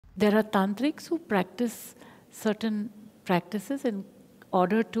There are tantrics who practice certain practices in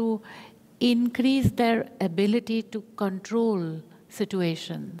order to increase their ability to control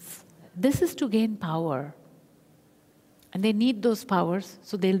situations. This is to gain power. And they need those powers,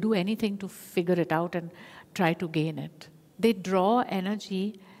 so they'll do anything to figure it out and try to gain it. They draw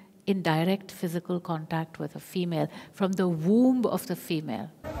energy in direct physical contact with a female, from the womb of the female.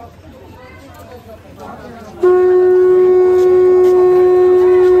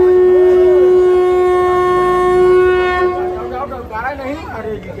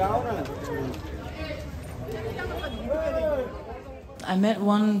 I met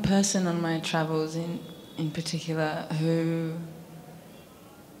one person on my travels in particular who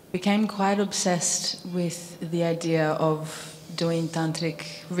became quite obsessed with the idea of doing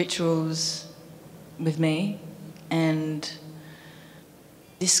tantric rituals with me and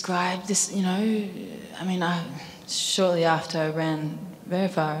described this, shortly after I ran very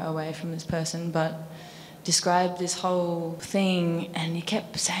far away from this person, but described this whole thing, and he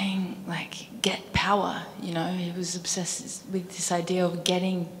kept saying, get power, he was obsessed with this idea of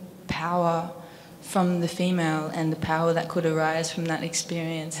getting power from the female and the power that could arise from that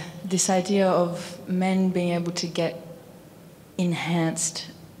experience. This idea of men being able to get enhanced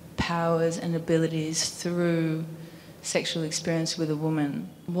powers and abilities through sexual experience with a woman.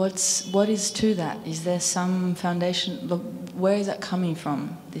 What is to that? Is there some foundation? Where is that coming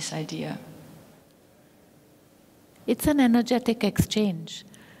from, this idea? It's an energetic exchange.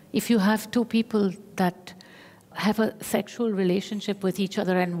 If you have two people that have a sexual relationship with each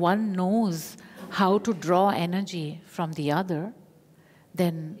other and one knows how to draw energy from the other,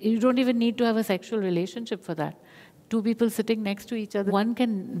 then you don't even need to have a sexual relationship for that. Two people sitting next to each other, one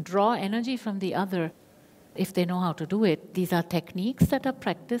can draw energy from the other if they know how to do it. These are techniques that are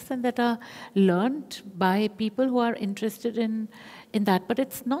practiced and that are learned by people who are interested in that. But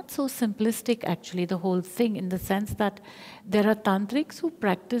it's not so simplistic, actually, the whole thing, in the sense that there are tantrics who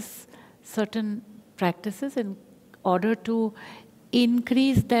practice certain practices in order to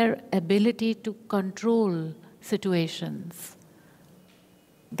increase their ability to control situations.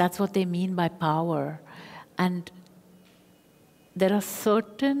 That's what they mean by power. And there are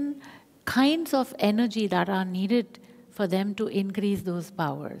certain kinds of energy that are needed for them to increase those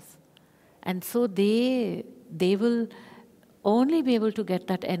powers. And so they will only be able to get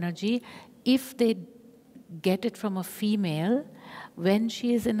that energy if they get it from a female when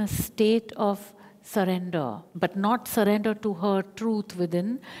she is in a state of surrender, but not surrender to her truth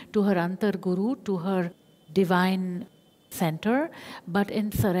within, to her antar guru, to her divine center, but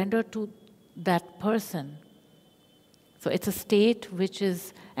in surrender to that person. So it's a state which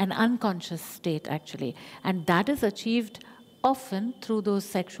is an unconscious state, actually. And that is achieved often through those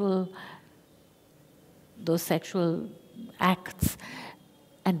sexual acts.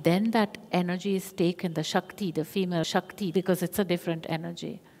 And then that energy is taken, the Shakti, the female Shakti, because it's a different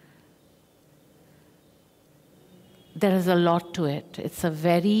energy. There is a lot to it. It's a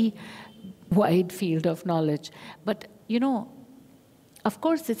very wide field of knowledge. But, of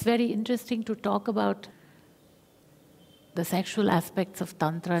course, it's very interesting to talk about the sexual aspects of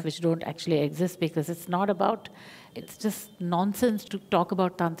Tantra, which don't actually exist, because it's just nonsense to talk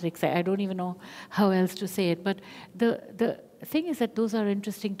about Tantric sex. I don't even know how else to say it. But the thing is that those are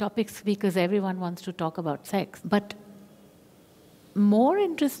interesting topics because everyone wants to talk about sex. But more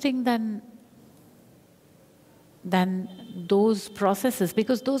interesting than those processes,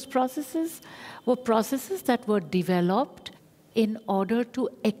 because those processes were processes that were developed in order to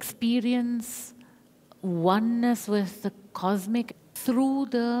experience oneness with the cosmic through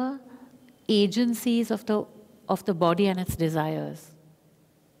the agencies of the body and its desires.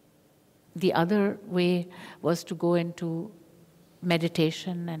 The other way was to go into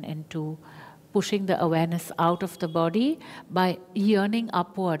meditation and into pushing the awareness out of the body by yearning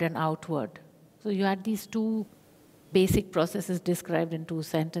upward and outward. So you had these two basic processes described in 2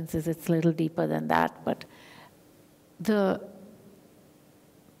 sentences. It's a little deeper than that, but the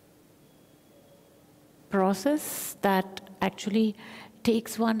process that actually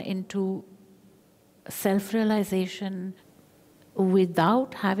takes one into self-realization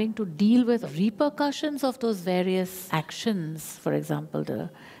without having to deal with repercussions of those various actions, for example,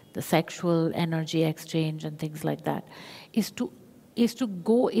 the sexual energy exchange and things like that, is to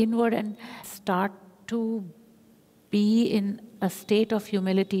go inward and start to be in a state of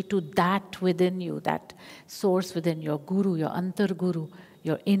humility to that within you, that source within, your guru, your antar guru,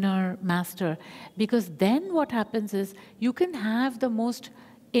 your inner master. Because then what happens is you can have the most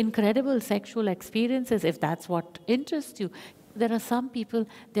incredible sexual experiences if that's what interests you. There are some people,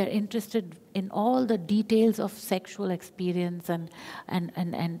 they're interested in all the details of sexual experience and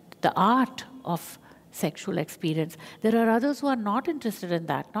the art of sexual experience. There are others who are not interested in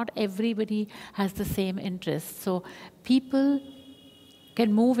that. Not everybody has the same interest. So people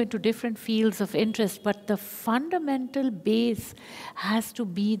can move into different fields of interest, but the fundamental base has to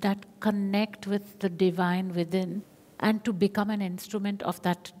be that connect with the divine within and to become an instrument of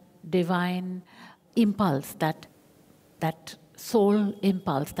that divine impulse, that soul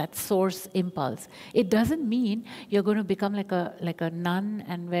impulse, that source impulse. It doesn't mean you're going to become like a nun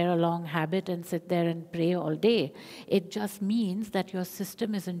and wear a long habit and sit there and pray all day. It just means that your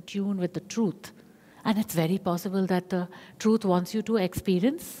system is in tune with the truth. And it's very possible that the truth wants you to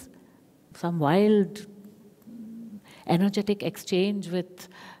experience some wild, energetic exchange with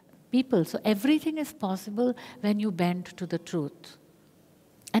people. So everything is possible when you bend to the truth.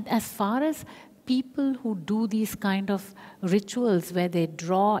 And as far as people who do these kind of rituals where they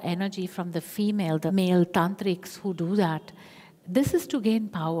draw energy from the female, the male tantrics who do that, this is to gain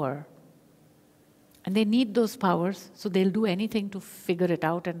power. And they need those powers, so they'll do anything to figure it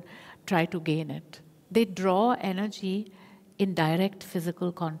out and try to gain it. They draw energy in direct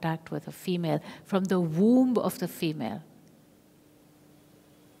physical contact with a female, from the womb of the female.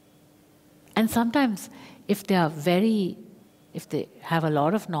 And sometimes, if they have a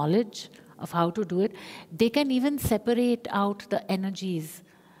lot of knowledge of how to do it, they can even separate out the energies.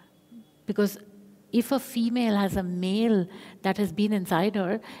 Because if a female has a male that has been inside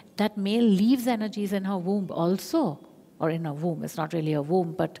her, that male leaves energies in her womb also. Or in her womb, it's not really a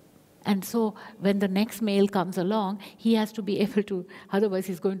womb, but... And so when the next male comes along, he has to be able to, otherwise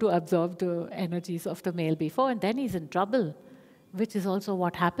he's going to absorb the energies of the male before, and then he's in trouble, which is also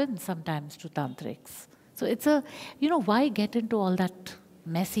what happens sometimes to tantrics. So it's why get into all that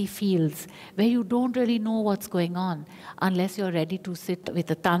messy fields where you don't really know what's going on unless you're ready to sit with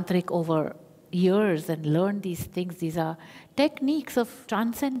a tantric over years and learn these things. These are techniques of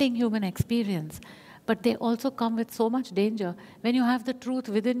transcending human experience. But they also come with so much danger. When you have the truth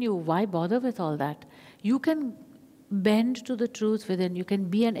within you, why bother with all that? You can bend to the truth within. You can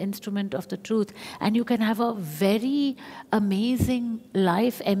be an instrument of the truth. And you can have a very amazing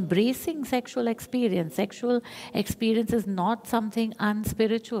life embracing sexual experience. Sexual experience is not something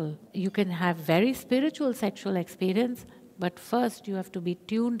unspiritual. You can have very spiritual sexual experience, but first you have to be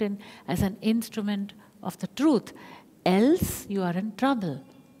tuned in as an instrument of the truth. Else you are in trouble.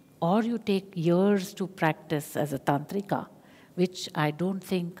 Or you take years to practice as a tantrika, which I don't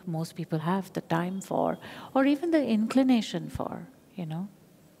think most people have the time for, or even the inclination for,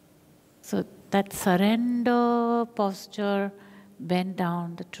 So that surrender posture, bend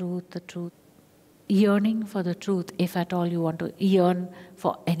down, the truth, yearning for the truth, if at all you want to yearn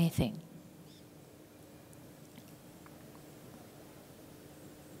for anything.